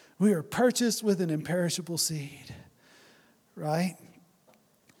 We are purchased with an imperishable seed, right?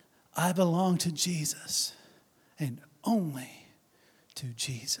 I belong to Jesus and only to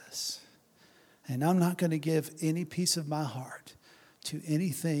Jesus. And I'm not going to give any piece of my heart to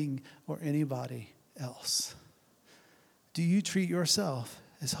anything or anybody else. Do you treat yourself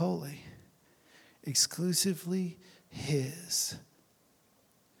as holy, exclusively His?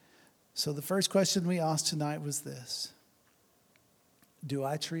 So the first question we asked tonight was this. Do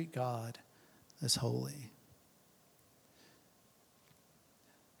I treat God as holy?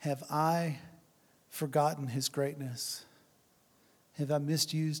 Have I forgotten His greatness? Have I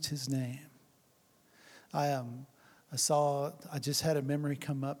misused His name? I just had a memory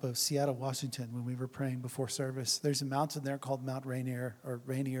come up of Seattle, Washington when we were praying before service. There's a mountain there called Mount Rainier,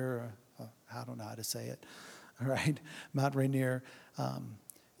 I don't know how to say it. All right, Mount Rainier.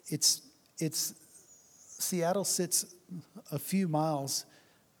 Seattle sits a few miles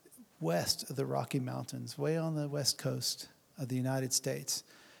west of the Rocky Mountains, way on the west coast of the United States.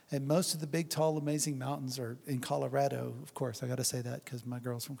 And most of the big, tall, amazing mountains are in Colorado. Of course, I got to say that because my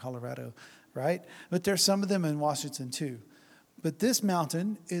girl's from Colorado, right? But there's some of them in Washington too. But this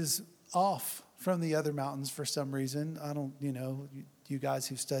mountain is off from the other mountains for some reason. I don't, you guys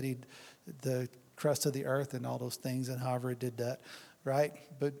who've studied the crust of the earth and all those things and however it did that, right?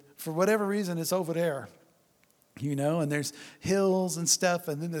 But for whatever reason, it's over there. And there's hills and stuff,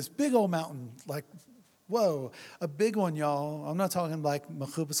 and then this big old mountain, like, whoa, a big one, y'all. I'm not talking like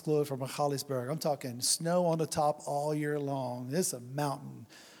Mahubaskloof or Michalisburg. I'm talking snow on the top all year long. It's a mountain,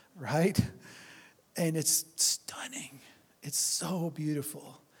 right? And it's stunning. It's so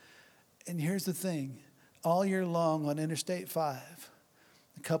beautiful. And here's the thing. All year long on Interstate 5,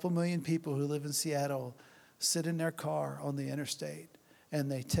 a couple million people who live in Seattle sit in their car on the interstate,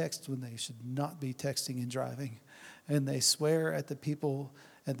 and they text when they should not be texting and driving, and they swear at the people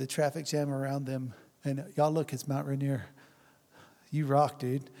at the traffic jam around them. And y'all look, it's Mount Rainier. You rock,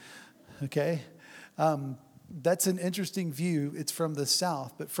 dude. Okay? That's an interesting view. It's from the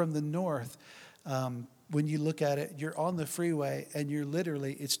south, but from the north, when you look at it, you're on the freeway and you're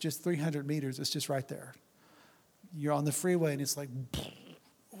literally, it's just 300 meters. It's just right there. You're on the freeway and it's like,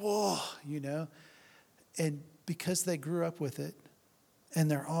 whoa, And because they grew up with it and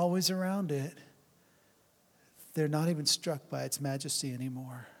they're always around it, they're not even struck by its majesty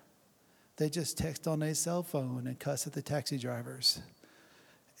anymore. They just text on their cell phone and cuss at the taxi drivers.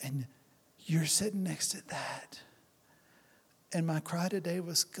 And you're sitting next to that. And my cry today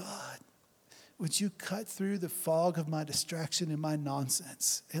was, God, would you cut through the fog of my distraction and my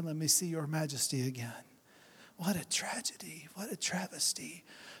nonsense and let me see your majesty again? What a tragedy, what a travesty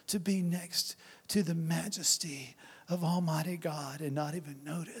to be next to the majesty of Almighty God and not even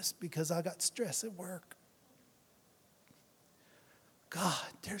notice because I got stress at work. God,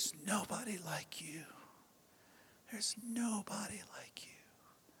 there's nobody like you. There's nobody like you.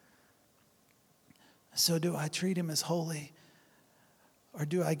 So do I treat him as holy, or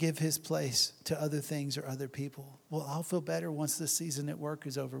do I give his place to other things or other people? Well, I'll feel better once the season at work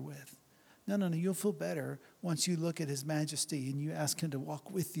is over with. No, you'll feel better once you look at his majesty and you ask him to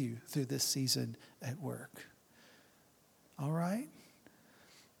walk with you through this season at work. All right?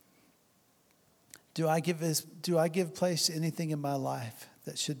 Do I give place to anything in my life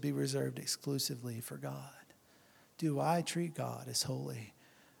that should be reserved exclusively for God? Do I treat God as holy?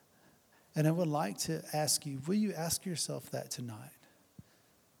 And I would like to ask you, will you ask yourself that tonight?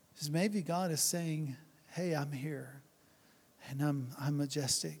 Because maybe God is saying, hey, I'm here, and I'm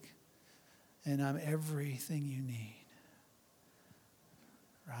majestic, and I'm everything you need,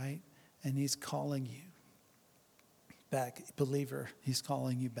 right? And he's calling you back. Believer, he's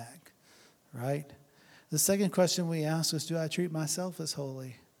calling you back, right? The second question we ask is, do I treat myself as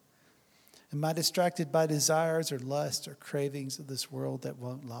holy? Am I distracted by desires or lust or cravings of this world that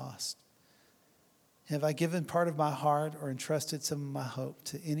won't last? Have I given part of my heart or entrusted some of my hope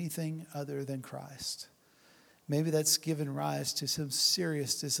to anything other than Christ? Maybe that's given rise to some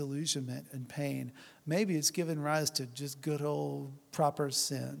serious disillusionment and pain. Maybe it's given rise to just good old proper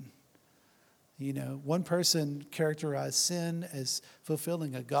sin. One person characterized sin as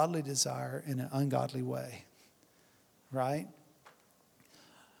fulfilling a godly desire in an ungodly way, right?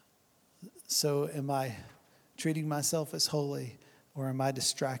 So am I treating myself as holy, or am I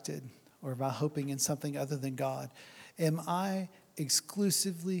distracted? Or am I hoping in something other than God? Am I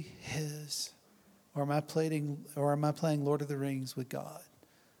exclusively his? Or am I playing Lord of the Rings with God?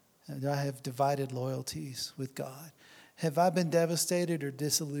 Do I have divided loyalties with God? Have I been devastated or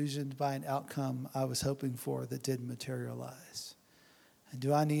disillusioned by an outcome I was hoping for that didn't materialize? And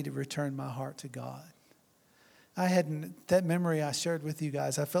do I need to return my heart to God? That memory I shared with you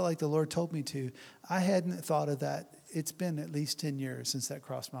guys, I felt like the Lord told me to. I hadn't thought of that. It's been at least 10 years since that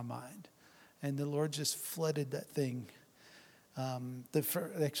crossed my mind. And the Lord just flooded that thing.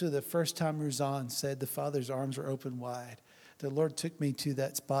 The first time Ruzan said the Father's arms were open wide, the Lord took me to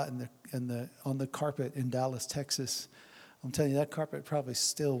that spot on the carpet in Dallas, Texas. I'm telling you, that carpet probably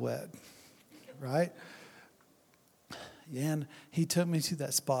still wet, right? Yeah, and he took me to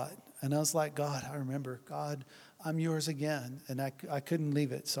that spot. And I was like, God, I remember, God, I'm yours again. And I couldn't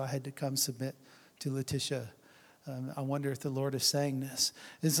leave it, so I had to come submit to Letitia. I wonder if the Lord is saying this.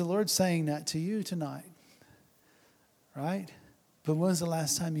 Is the Lord saying that to you tonight? Right? But when was the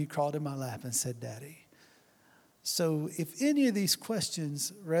last time you crawled in my lap and said, Daddy? So if any of these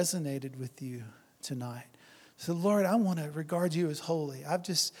questions resonated with you tonight, so Lord, I want to regard you as holy. I've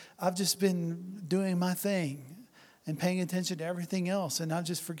just been doing my thing and paying attention to everything else, and I'm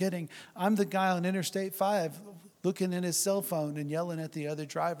just forgetting. I'm the guy on Interstate 5 looking at his cell phone and yelling at the other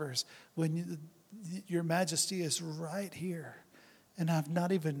drivers when your majesty is right here, and I'm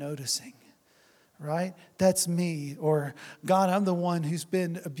not even noticing, right? That's me. Or, God, I'm the one who's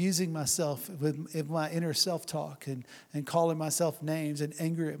been abusing myself with my inner self-talk and calling myself names and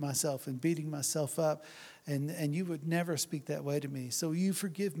angry at myself and beating myself up, and you would never speak that way to me. So you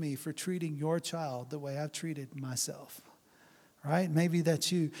forgive me for treating your child the way I've treated myself. Right? Maybe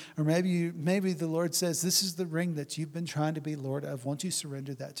that's you. Or maybe the Lord says, this is the ring that you've been trying to be Lord of. Won't you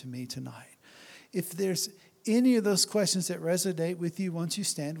surrender that to me tonight? If there's any of those questions that resonate with you, won't you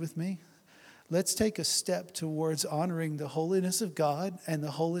stand with me? Let's take a step towards honoring the holiness of God and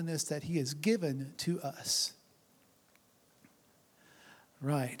the holiness that he has given to us.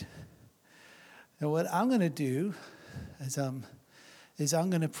 Right. And what I'm going to do is I'm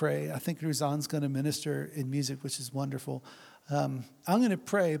going to pray. I think Ruzan's going to minister in music, which is wonderful. I'm going to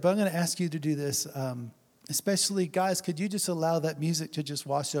pray, but I'm going to ask you to do this. Especially, guys, could you just allow that music to just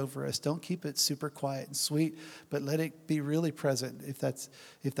wash over us? Don't keep it super quiet and sweet, but let it be really present if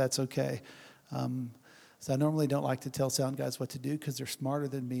that's okay. So I normally don't like to tell sound guys what to do because they're smarter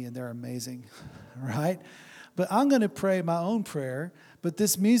than me and they're amazing, right? But I'm going to pray my own prayer, but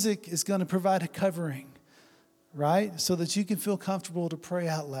this music is going to provide a covering, right? So that you can feel comfortable to pray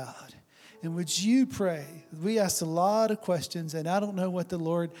out loud. And would you pray? We asked a lot of questions, and I don't know what the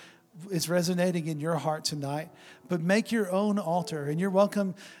Lord is resonating in your heart tonight, but make your own altar. And you're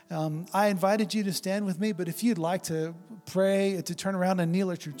welcome. I invited you to stand with me, but if you'd like to pray, to turn around and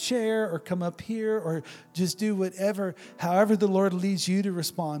kneel at your chair or come up here or just do whatever, however the Lord leads you to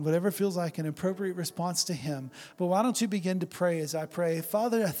respond, whatever feels like an appropriate response to Him. But why don't you begin to pray as I pray?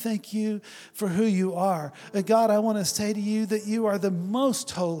 Father, I thank you for who you are. God, I want to say to you that you are the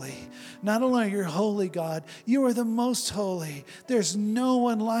most holy. Not only are you holy, God, you are the most holy. There's no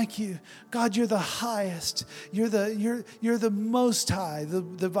one like you. God, you're the highest. You're the most high.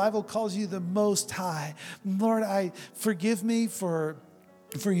 The Bible calls you the most high. Lord, forgive me for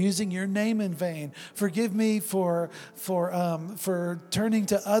using your name in vain. Forgive me for turning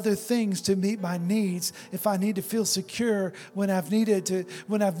to other things to meet my needs. If I need to feel secure when I've needed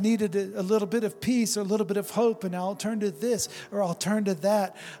a little bit of peace or a little bit of hope, and I'll turn to this or I'll turn to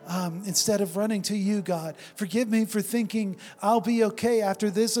that instead of running to you, God. Forgive me for thinking I'll be okay after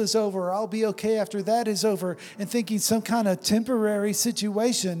this is over, or I'll be okay after that is over, and thinking some kind of temporary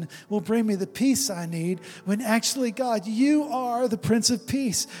situation will bring me the peace I need, when actually, God, you are the Prince of Peace.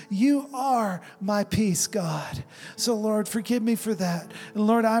 You are my peace, God. So, Lord, forgive me for that. And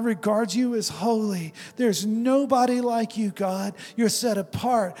Lord, I regard you as holy. There's nobody like you, God. You're set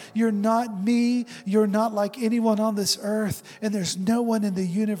apart. You're not me. You're not like anyone on this earth. And there's no one in the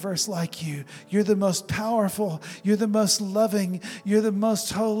universe like you. You're the most powerful. You're the most loving. You're the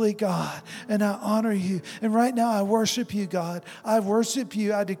most holy, God. And I honor you. And right now, I worship you, God. I worship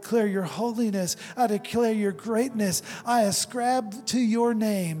you. I declare your holiness. I declare your greatness. I ascribe to your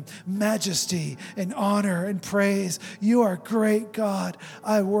name majesty and honor and praise. You are great, God.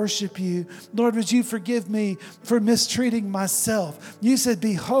 I worship you. Lord, would you forgive me for mistreating myself? You said,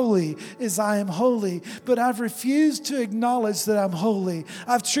 be holy as I am holy, but I've refused to acknowledge that I'm holy.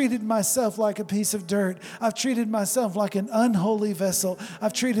 I've treated myself like a piece of dirt. I've treated myself like an unholy vessel.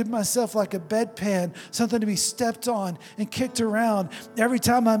 I've treated myself like a bedpan, something to be stepped on and kicked around. Every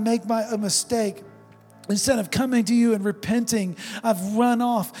time I make a mistake, instead of coming to you and repenting, I've run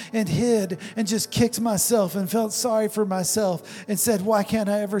off and hid and just kicked myself and felt sorry for myself and said, why can't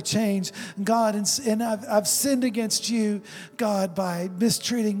I ever change? God, and I've sinned against you, God, by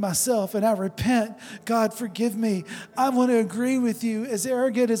mistreating myself, and I repent. God, forgive me. I want to agree with you, as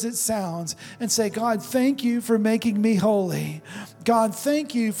arrogant as it sounds, and say, God, thank you for making me holy. God,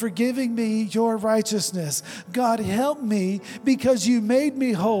 thank you for giving me your righteousness. God, help me because you made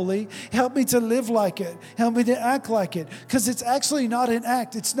me holy. Help me to live like it. Help me to act like it, because it's actually not an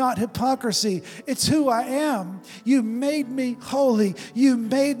act. It's not hypocrisy. It's who I am. You made me holy. You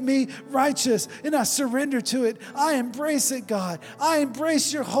made me righteous, and I surrender to it. I embrace it, God. I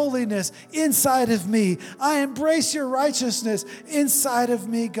embrace your holiness inside of me. I embrace your righteousness inside of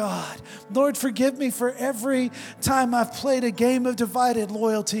me, God. Lord, forgive me for every time I've played a game of divided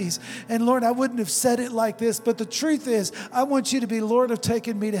loyalties. And Lord, I wouldn't have said it like this, but the truth is, I want you to be Lord of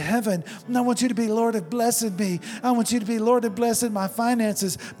taking me to heaven, and I want you to be Lord of blessing me. I want you to be Lord of blessing my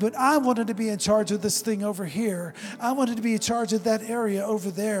finances, but I wanted to be in charge of this thing over here. I wanted to be in charge of that area over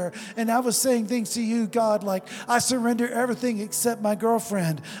there. And I was saying things to you, God, like, I surrender everything except my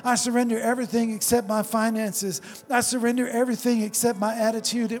girlfriend. I surrender everything except my finances. I surrender everything except my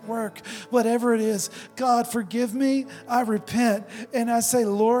attitude at work. Whatever it is, God, forgive me. I repent. And I say,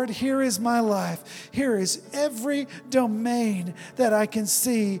 Lord, here is my life. Here is every domain that I can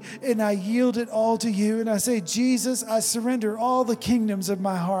see, and I yield it all to you. And I say, Jesus, I surrender all the kingdoms of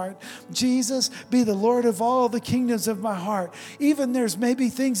my heart. Jesus, be the Lord of all the kingdoms of my heart. Even there's maybe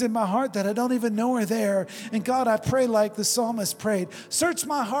things in my heart that I don't even know are there. And God, I pray like the psalmist prayed, search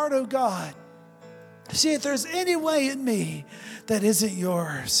my heart, O God. See if there's any way in me that isn't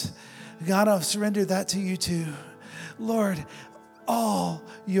yours. God, I'll surrender that to you too. Lord, all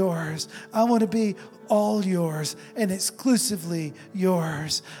yours. I want to be all yours and exclusively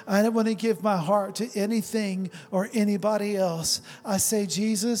yours. I don't want to give my heart to anything or anybody else. I say,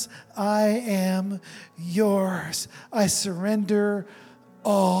 Jesus, I am yours. I surrender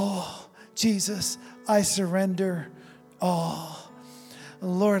all. Jesus, I surrender all.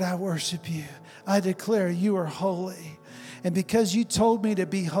 Lord, I worship you. I declare you are holy. And because you told me to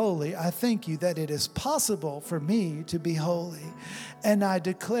be holy, I thank you that it is possible for me to be holy. And I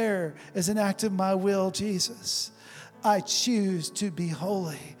declare as an act of my will, Jesus, I choose to be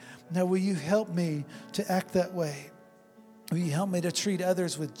holy. Now, will you help me to act that way? Will you help me to treat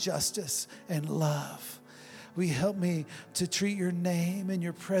others with justice and love? Will you help me to treat your name and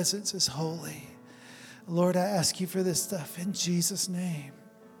your presence as holy? Lord, I ask you for this stuff in Jesus' name.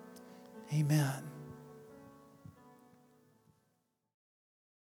 Amen.